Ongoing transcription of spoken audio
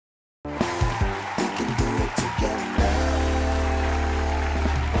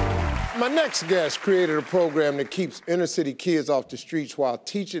My next guest created a program that keeps inner-city kids off the streets while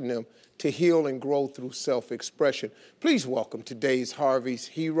teaching them to heal and grow through self-expression. Please welcome today's Harvey's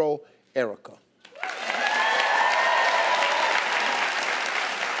hero, Erica.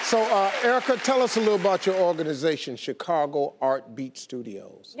 So, Erica, tell us a little about your organization, Chicago Art Beat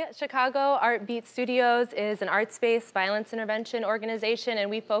Studios. Yeah, Chicago Art Beat Studios is an arts-based violence intervention organization, and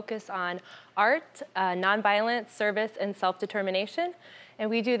we focus on art, nonviolence, service, and self-determination. And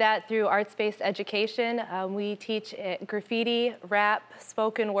we do that through arts-based education. We teach graffiti, rap,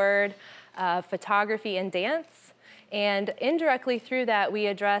 spoken word, photography, and dance. And indirectly through that, we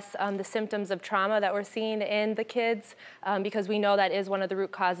address the symptoms of trauma that we're seeing in the kids because we know that is one of the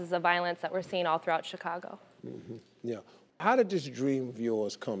root causes of violence that we're seeing all throughout Chicago. Mm-hmm. Yeah. How did this dream of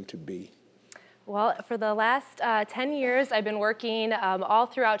yours come to be? Well, for the last 10 years, I've been working all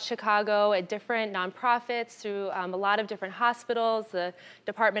throughout Chicago at different nonprofits, through a lot of different hospitals, the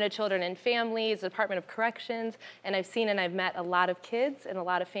Department of Children and Families, the Department of Corrections, and I've seen and I've met a lot of kids and a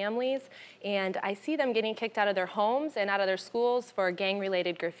lot of families, and I see them getting kicked out of their homes and out of their schools for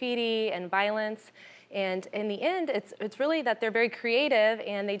gang-related graffiti and violence. And in the end, it's really that they're very creative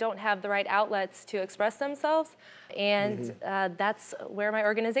and they don't have the right outlets to express themselves. And that's where my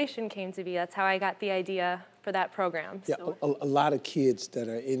organization came to be. That's how I got the idea for that program. Yeah, so. a lot of kids that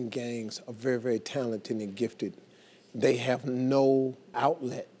are in gangs are very, very talented and gifted. They have no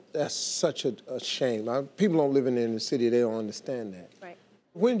outlet. That's such a shame. People don't live in the inner city, they don't understand that. Right.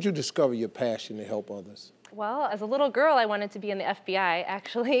 When did you discover your passion to help others? Well, as a little girl, I wanted to be in the FBI,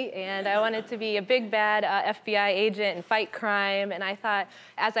 actually, and I wanted to be a big, bad FBI agent and fight crime, and I thought,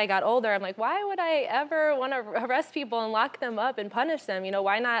 as I got older, I'm like, why would I ever want to arrest people and lock them up and punish them? You know,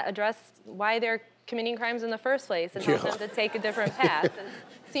 why not address why they're committing crimes in the first place and help them to take a different path?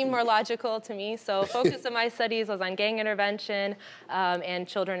 It seemed more logical to me, so focus of my studies was on gang intervention and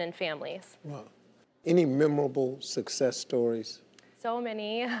children and families. Wow. Any memorable success stories? So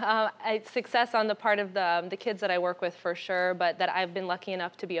many. Success on the part of the kids that I work with for sure, but that I've been lucky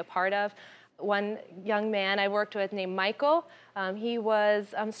enough to be a part of. One young man I worked with named Michael, he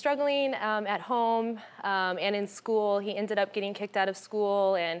was struggling at home and in school. He ended up getting kicked out of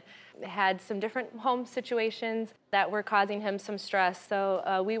school and had some different home situations that were causing him some stress.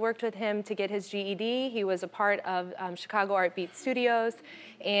 So we worked with him to get his GED. He was a part of Chicago Art Beat Studios,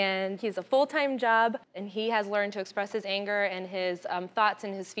 and he's a full-time job, and he has learned to express his anger and his thoughts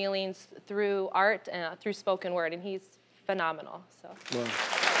and his feelings through art and through spoken word, and he's phenomenal. So. Wow.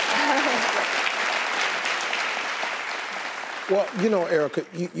 Well, you know, Erica,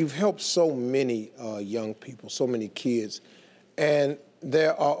 you've helped so many young people, so many kids, and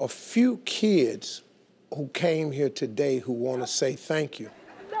there are a few kids who came here today who want to say thank you.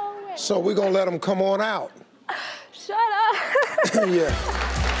 No way. So we're going to let them come on out. Shut up. Yeah.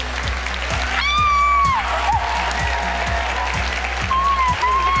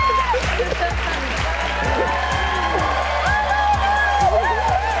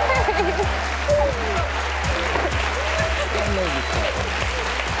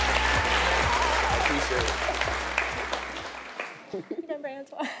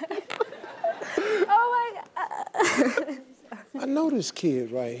 Oh my God. I know this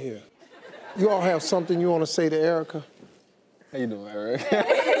kid right here. You all have something you want to say to Erica? How you doing, Erica?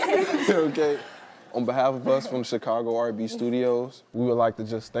 Okay. On behalf of us from Chicago Art Beat Studios, we would like to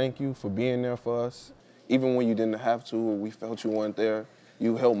just thank you for being there for us. Even when you didn't have to or we felt you weren't there,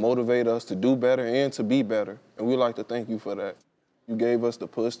 you helped motivate us to do better and to be better. And we'd like to thank you for that. You gave us the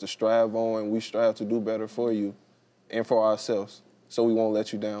push to strive on, and we strive to do better for you and for ourselves. So we won't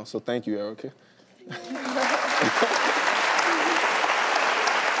let you down. So thank you, Erica.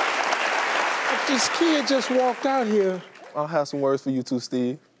 This kid just walked out here. I'll have some words for you too,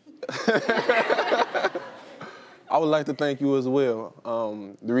 Steve. I would like to thank you as well.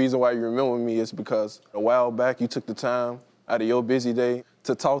 The reason why you remember me is because a while back you took the time out of your busy day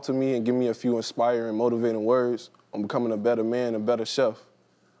to talk to me and give me a few inspiring, motivating words on becoming a better man, a better chef.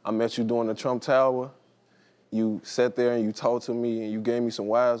 I met you during the Trump Tower. You sat there and you talked to me and you gave me some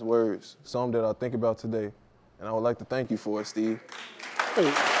wise words, some that I think about today. And I would like to thank you for it, Steve. Hey,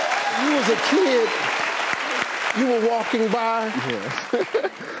 you was a kid, you were walking by. Yeah.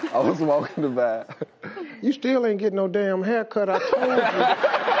 I was walking by. You still ain't getting no damn haircut, I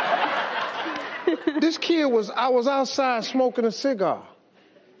told you. This kid I was outside smoking a cigar,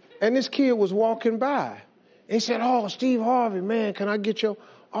 and this kid was walking by. And he said, oh, Steve Harvey, man, can I get your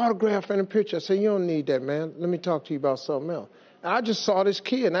autograph and a picture? I said, you don't need that, man. Let me talk to you about something else. And I just saw this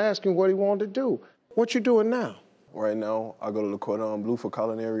kid and asked him what he wanted to do. What you doing now? Right now, I go to the Cordon Bleu for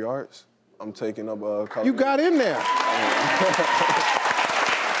culinary arts. I'm taking up culinary. You got in there.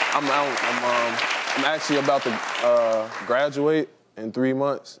 I'm out. I'm actually about to graduate in 3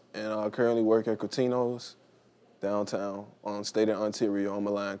 months, and I currently work at Cotino's downtown on State and Ontario. I'm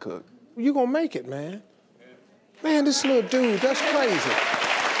a line cook. You gonna make it, man. Man, this little dude, that's crazy.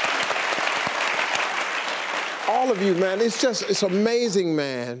 All of you, man, it's amazing,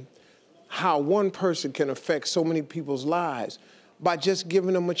 man, how one person can affect so many people's lives by just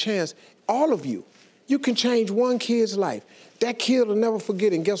giving them a chance. All of you, you can change one kid's life. That kid will never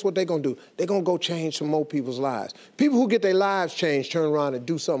forget, and guess what they're gonna do? They're gonna go change some more people's lives. People who get their lives changed turn around and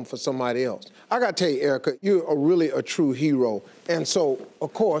do something for somebody else. I gotta tell you, Erica, you're really a true hero. And so,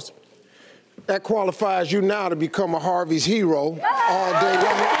 of course, that qualifies you now to become a Harvey's hero all day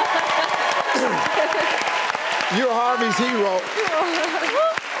long. You're Harvey's hero.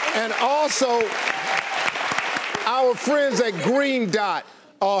 And also, our friends at Green Dot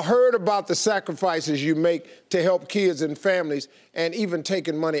heard about the sacrifices you make to help kids and families, and even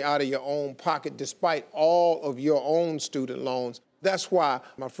taking money out of your own pocket despite all of your own student loans. That's why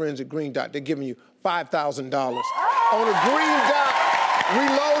my friends at Green Dot, they're giving you $5,000 on a Green Dot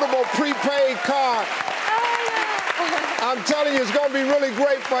reloadable prepaid card. I'm telling you, it's gonna be really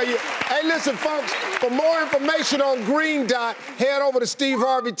great for you. Hey, listen, folks, for more information on Green Dot, head over to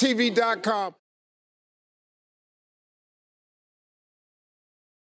SteveHarveyTV.com.